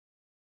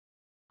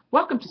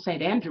Welcome to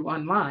St. Andrew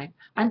Online.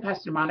 I'm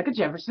Pastor Monica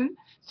Jefferson,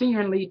 Senior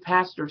and Lead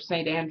Pastor of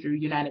St. Andrew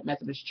United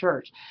Methodist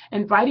Church,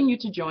 inviting you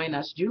to join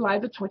us July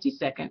the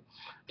 22nd,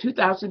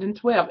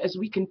 2012, as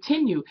we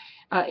continue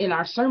in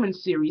our sermon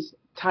series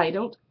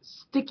titled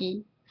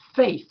Sticky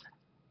Faith.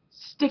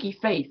 Sticky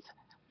Faith.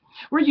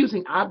 We're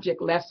using object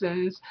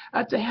lessons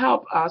to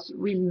help us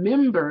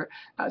remember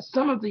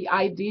some of the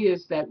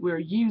ideas that we're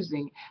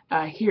using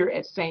here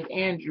at St.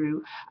 Andrew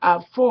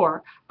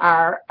for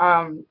our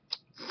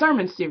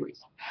sermon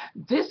series.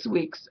 This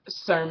week's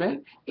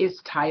sermon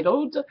is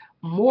titled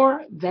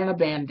More Than a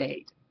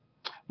Band-Aid.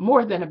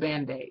 More Than a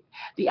Band-Aid.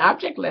 The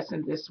object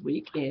lesson this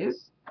week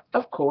is,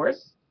 of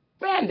course,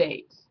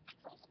 Band-Aids.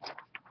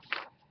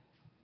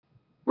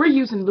 We're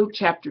using Luke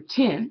chapter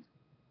 10,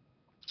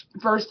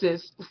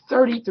 verses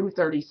 30 through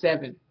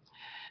 37.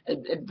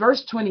 At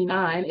verse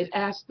 29, it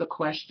asks the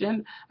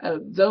question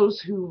of those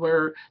who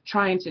were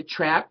trying to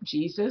trap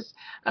Jesus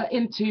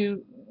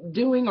into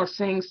doing or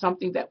saying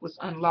something that was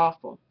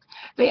unlawful.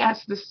 They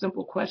asked this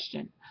simple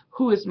question: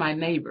 who is my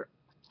neighbor?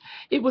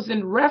 It was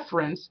in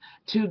reference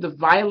to the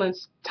violent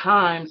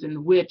times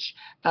in which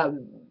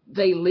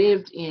they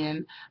lived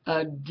in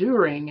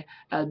during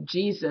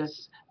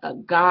Jesus,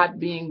 God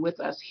being with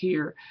us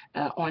here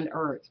on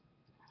earth.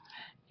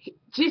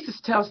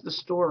 Jesus tells the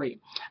story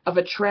of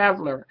a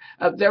traveler.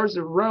 There was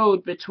a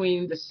road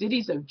between the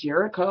cities of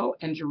Jericho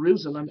and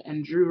Jerusalem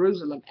and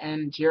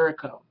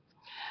Jericho.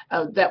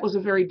 That was a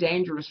very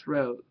dangerous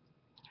road.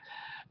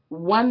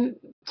 One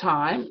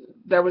time,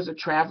 there was a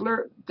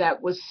traveler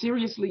that was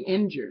seriously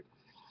injured.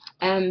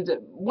 And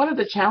one of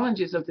the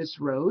challenges of this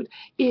road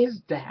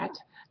is that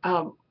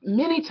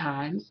many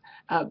times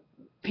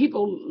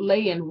people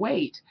lay in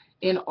wait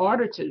in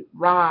order to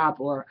rob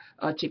or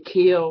to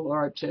kill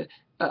or to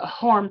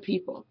harm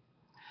people.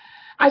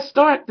 I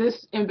start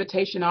this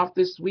invitation off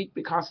this week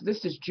because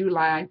this is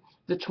July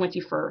the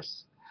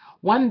 21st,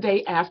 one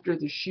day after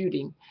the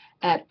shooting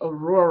at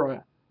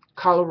Aurora,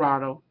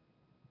 Colorado,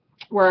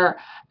 where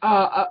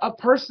a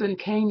person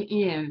came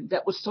in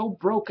that was so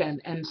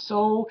broken and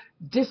so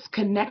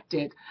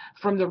disconnected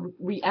from the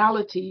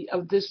reality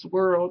of this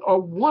world, or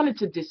wanted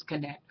to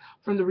disconnect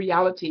from the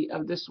reality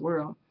of this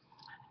world,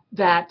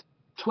 that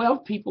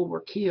 12 people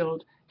were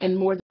killed and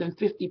more than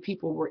 50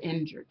 people were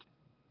injured.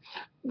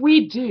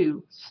 We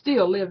do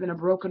still live in a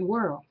broken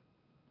world.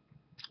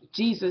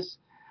 Jesus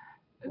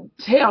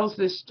tells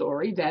this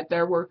story that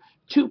there were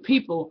two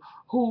people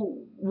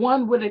who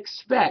one would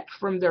expect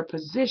from their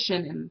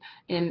position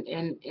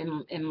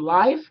in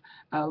life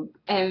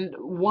and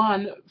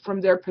one from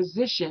their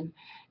position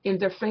in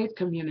their faith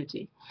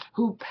community,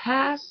 who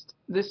passed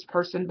this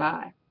person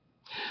by.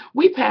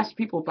 We pass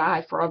people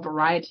by for a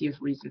variety of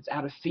reasons: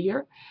 out of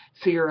fear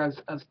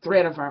of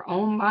threat of our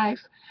own life,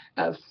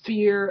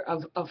 fear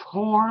of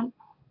harm,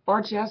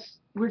 or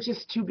we're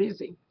just too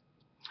busy.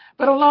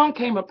 But along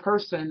came a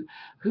person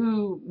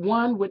who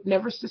one would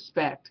never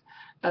suspect,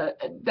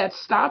 that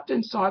stopped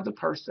and saw the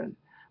person,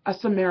 a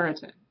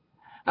Samaritan,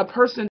 a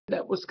person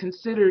that was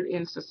considered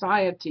in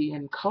society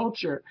and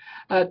culture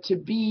to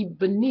be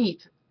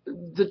beneath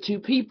the two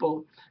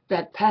people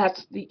that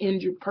passed the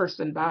injured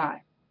person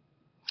by.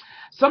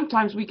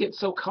 Sometimes we get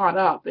so caught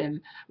up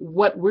in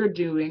what we're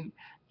doing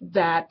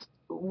that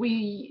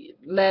we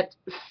let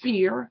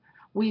fear,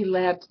 we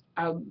let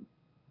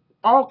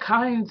all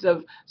kinds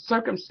of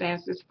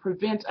circumstances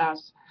prevent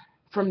us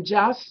from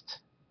just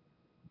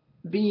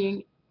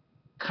being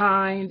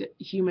kind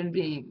human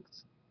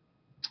beings.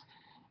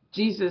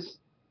 Jesus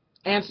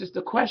answers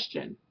the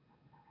question,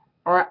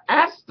 or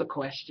asks the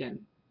question,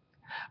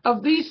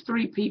 of these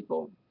three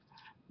people,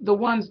 the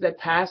ones that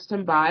passed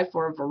him by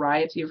for a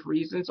variety of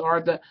reasons,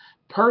 or the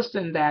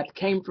person that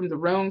came from the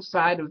wrong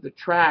side of the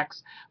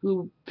tracks,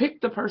 who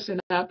picked the person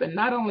up and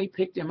not only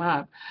picked him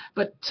up,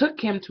 but took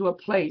him to a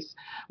place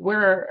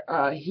where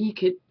he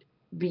could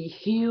be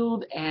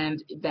healed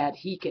and that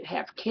he could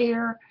have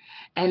care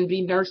and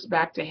be nursed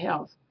back to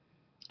health.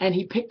 And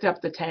he picked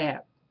up the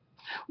tab.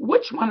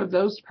 Which one of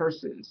those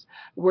persons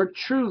were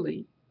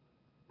truly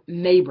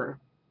neighbor?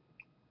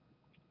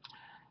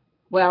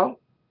 Well,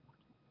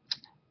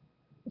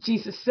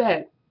 Jesus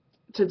said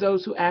to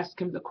those who asked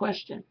him the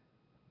question,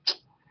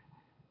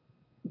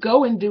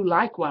 "Go and do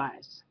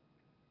likewise."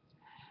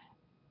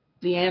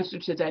 The answer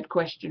to that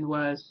question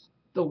was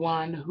the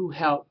one who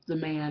helped the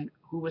man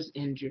who was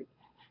injured.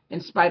 In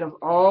spite of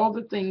all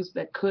the things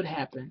that could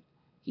happen,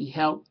 he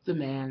helped the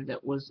man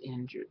that was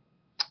injured.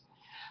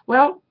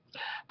 Well,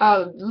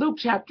 Luke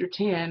chapter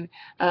 10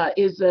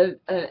 is a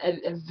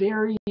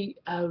very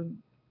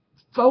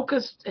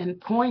focused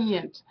and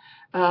poignant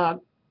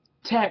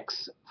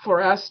text for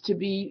us to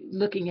be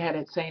looking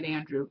at St.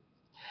 Andrew.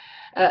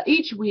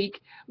 Each week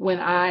when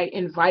I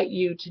invite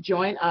you to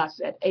join us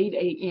at 8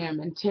 a.m.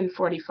 and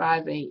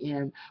 10:45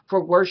 a.m.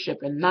 for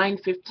worship and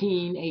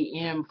 9:15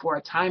 a.m. for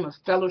a time of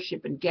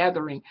fellowship and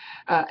gathering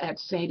at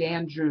St.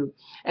 Andrew.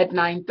 At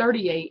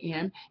 9:30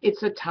 a.m.,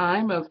 it's a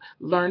time of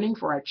learning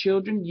for our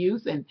children,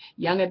 youth, and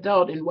young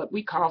adult in what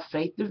we call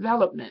faith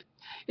development.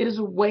 It is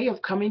a way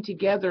of coming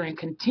together and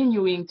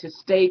continuing to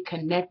stay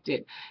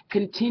connected,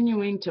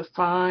 continuing to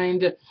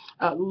find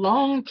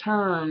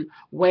long-term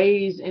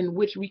ways in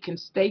which we can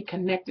stay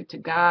connected to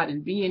God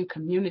and be in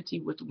community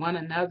with one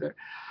another.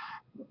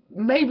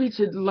 Maybe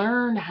to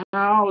learn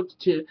how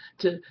to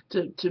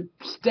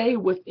stay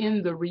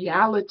within the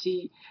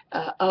reality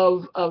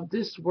of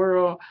this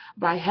world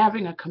by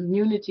having a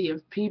community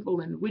of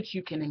people in which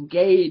you can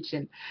engage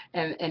and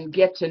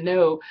get to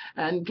know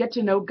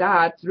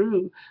God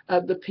through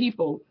the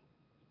people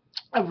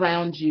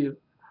around you.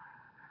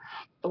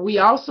 We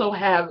also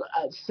have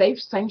safe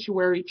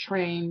sanctuary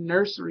trained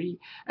nursery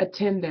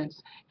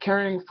attendants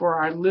caring for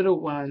our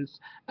little ones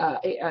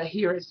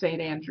here at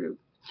St. Andrew.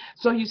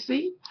 So you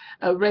see,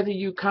 whether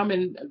you come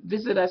and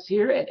visit us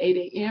here at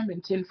 8 a.m.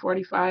 and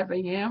 10:45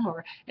 a.m.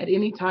 or at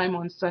any time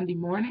on Sunday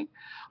morning,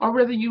 or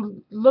whether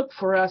you look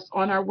for us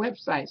on our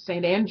website,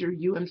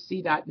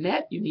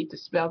 standrewumc.net, you need to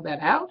spell that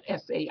out,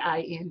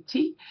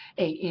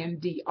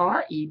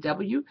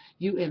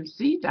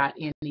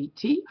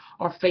 SAINTANDREWUMC.net,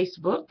 or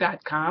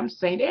facebook.com,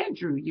 St.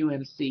 Andrew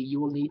UMC.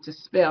 You will need to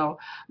spell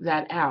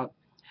that out.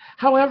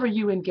 However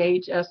you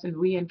engage us and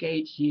we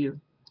engage you,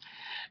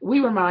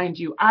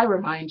 I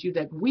remind you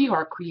that we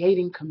are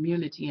creating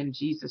community in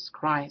Jesus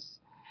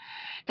Christ,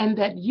 and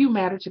that you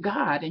matter to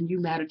God and you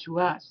matter to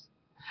us.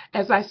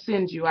 As I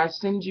send you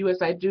as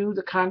I do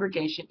the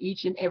congregation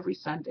each and every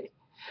Sunday,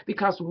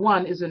 because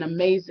one is an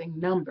amazing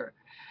number.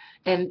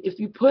 And if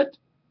you put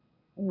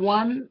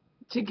one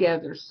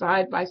together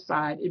side by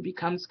side, it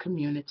becomes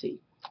community.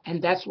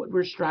 And that's what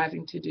we're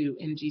striving to do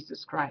in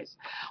Jesus Christ.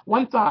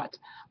 One thought,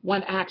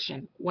 one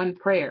action, one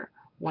prayer.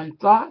 One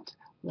thought,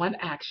 one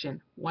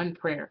action, one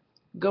prayer.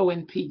 Go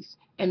in peace.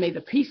 And may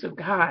the peace of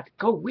God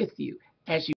go with you as you